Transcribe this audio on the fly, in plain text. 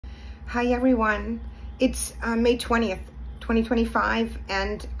Hi everyone, it's May 20th, 2025,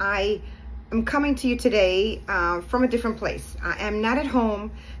 and I am coming to you today from a different place. I am not at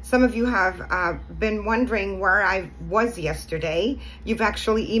home. Some of you have been wondering where I was yesterday. You've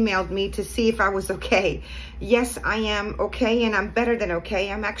actually emailed me to see if I was okay. Yes, I am okay, and I'm better than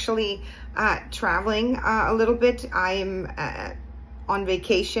okay. I'm actually traveling a little bit. I'm on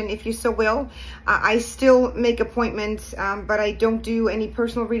vacation, if you so will. I still make appointments, but I don't do any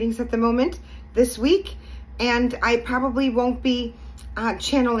personal readings at the moment this week, and I probably won't be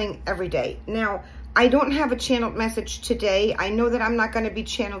channeling every day. Now, I don't have a channeled message today. I know that I'm not going to be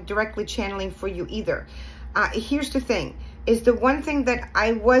directly channeling for you either. Here's the thing, is the one thing that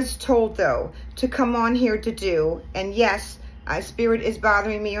I was told, though, to come on here to do, and yes, Spirit is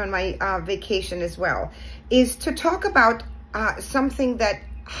bothering me on my vacation as well, is to talk about something that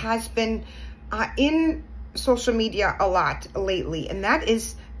has been in social media a lot lately, and that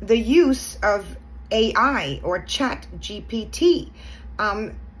is the use of AI or chat GPT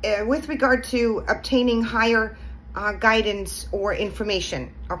with regard to obtaining higher guidance or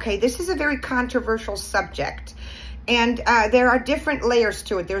information. Okay, this is a very controversial subject, and there are different layers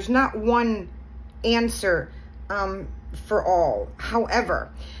to it. There's not one answer for all. However,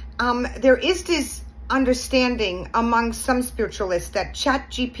 there is this understanding among some spiritualists that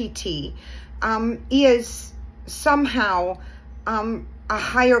ChatGPT is somehow a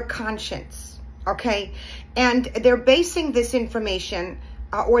higher conscience, okay? And they're basing this information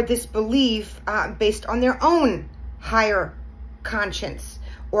or this belief based on their own higher conscience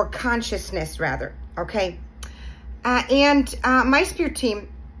or consciousness rather, okay? And my spirit team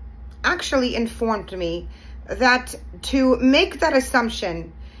actually informed me that to make that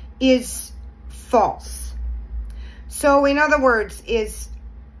assumption is false. So in other words, is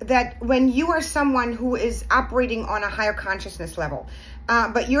that when you are someone who is operating on a higher consciousness level,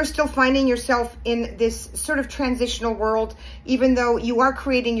 but you're still finding yourself in this sort of transitional world, even though you are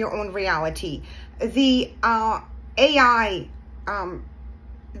creating your own reality, the AI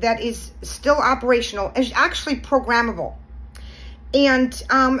that is still operational is actually programmable. And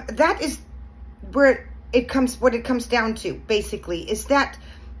that is where what it comes down to, basically, is that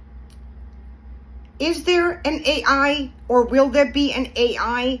is there an AI, or will there be an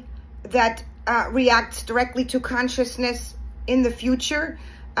AI that reacts directly to consciousness in the future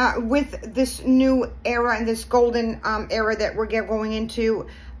with this new era and this golden era that we're going into,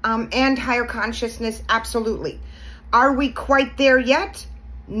 and higher consciousness? Absolutely. Are we quite there yet?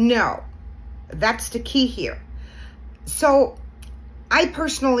 No. That's the key here. So I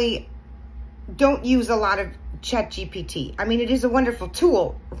personally don't use a lot of ChatGPT. I mean, it is a wonderful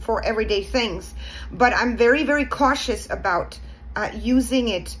tool for everyday things, but I'm very, very cautious about using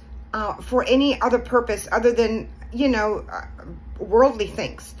it for any other purpose other than, you know, worldly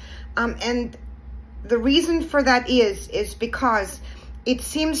things. And the reason for that is because it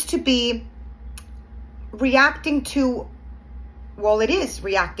seems to be reacting to, well, it is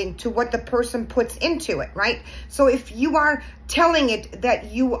reacting to what the person puts into it, right? So if you are telling it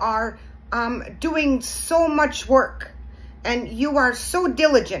that you are doing so much work and you are so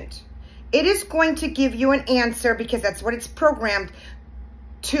diligent, it is going to give you an answer because that's what it's programmed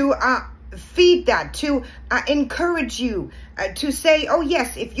to feed that, to encourage you, to say, oh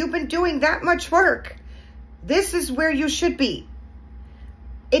yes, if you've been doing that much work, this is where you should be.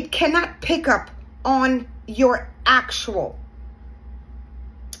 It cannot pick up on your actual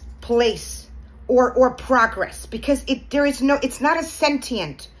place or progress because it's not a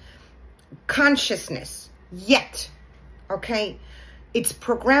sentient consciousness yet, okay? It's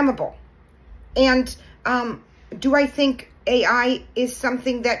programmable. And do I think AI is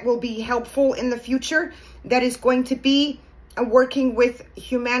something that will be helpful in the future, that is going to be working with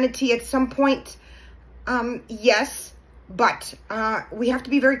humanity at some point? Yes, but we have to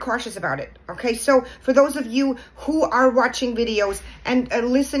be very cautious about it, okay? So for those of you who are watching videos and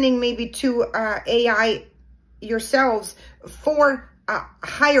listening maybe to AI yourselves for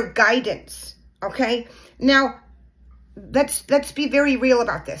higher guidance, okay? Now, let's be very real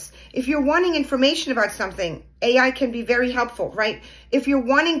about this. If you're wanting information about something, AI can be very helpful, right? If you're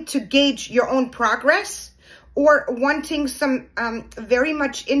wanting to gauge your own progress or wanting some very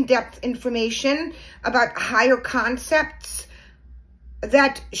much in-depth information about higher concepts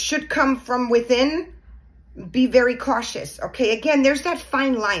that should come from within, be very cautious, okay? Again, there's that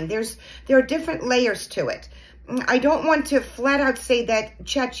fine line. There are different layers to it. I don't want to flat out say that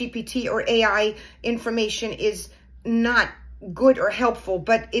ChatGPT or AI information is not good or helpful,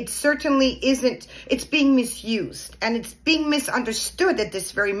 but it certainly isn't. It's being misused and it's being misunderstood at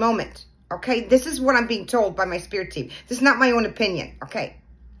this very moment, okay? This is what I'm being told by my spirit team. This is not my own opinion, okay?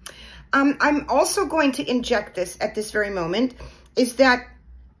 I'm also going to inject this at this very moment, is that,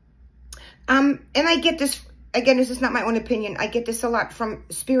 and I get this, again, this is not my own opinion, I get this a lot from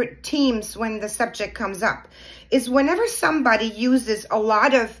spirit teams when the subject comes up, is whenever somebody uses a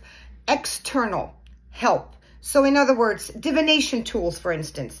lot of external help. So in other words, divination tools, for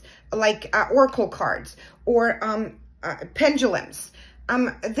instance, like oracle cards or pendulums,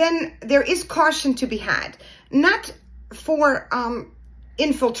 then there is caution to be had. Not for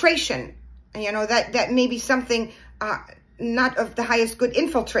infiltration, you know, that may be something not of the highest good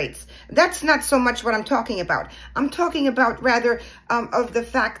infiltrates. That's not so much what I'm talking about. I'm talking about rather of the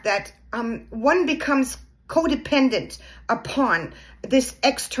fact that one becomes codependent upon this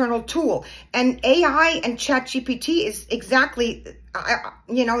external tool. And AI and ChatGPT is exactly,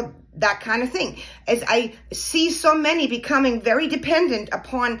 you know, that kind of thing. As I see so many becoming very dependent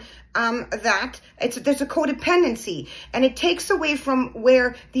upon that, there's a codependency, and it takes away from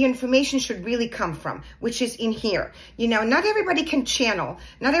where the information should really come from, which is in here. You know, not everybody can channel,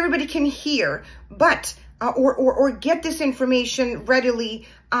 not everybody can hear, but or get this information readily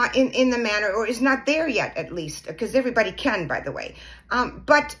in the manner, or is not there yet, at least, because everybody can, by the way.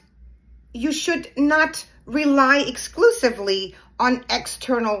 But you should not rely exclusively on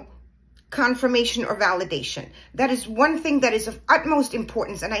external confirmation or validation. That is one thing that is of utmost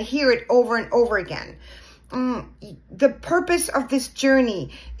importance, and I hear it over and over again. The purpose of this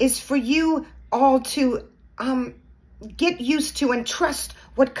journey is for you all to get used to and trust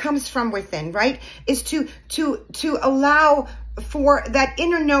what comes from within, right? Is to allow for that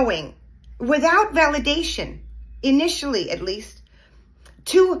inner knowing without validation, initially at least,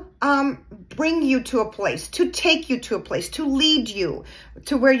 to bring you to a place, to take you to a place, to lead you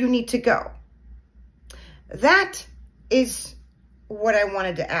to where you need to go. That is what I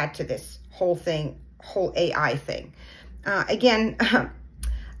wanted to add to this whole thing, whole AI thing. Again,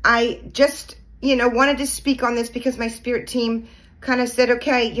 I just, you know, wanted to speak on this because my spirit team kind of said,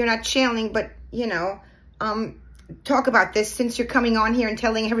 okay, you're not channeling, but, you know, talk about this since you're coming on here and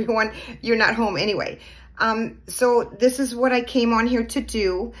telling everyone you're not home anyway. So this is what I came on here to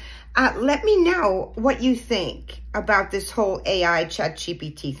do. Let me know what you think about this whole AI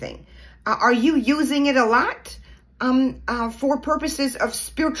ChatGPT thing. Are you using it a lot for purposes of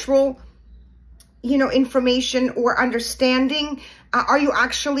spiritual, you know, information or understanding? Are you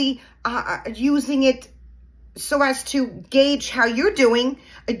actually using it so as to gauge how you're doing?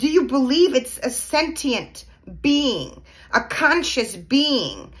 Do you believe it's a sentient being, a conscious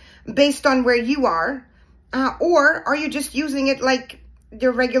being based on where you are? Or are you just using it like the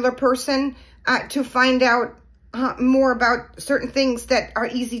regular person to find out more about certain things that are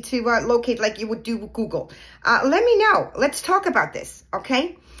easy to locate like you would do with Google? Let me know. Let's talk about this,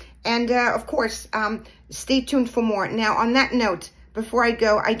 okay? And of course, stay tuned for more. Now, on that note, before I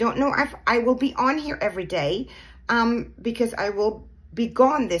go, I don't know if I will be on here every day because I will be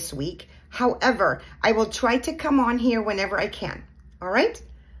gone this week. However, I will try to come on here whenever I can. All right?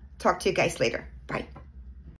 Talk to you guys later. Bye.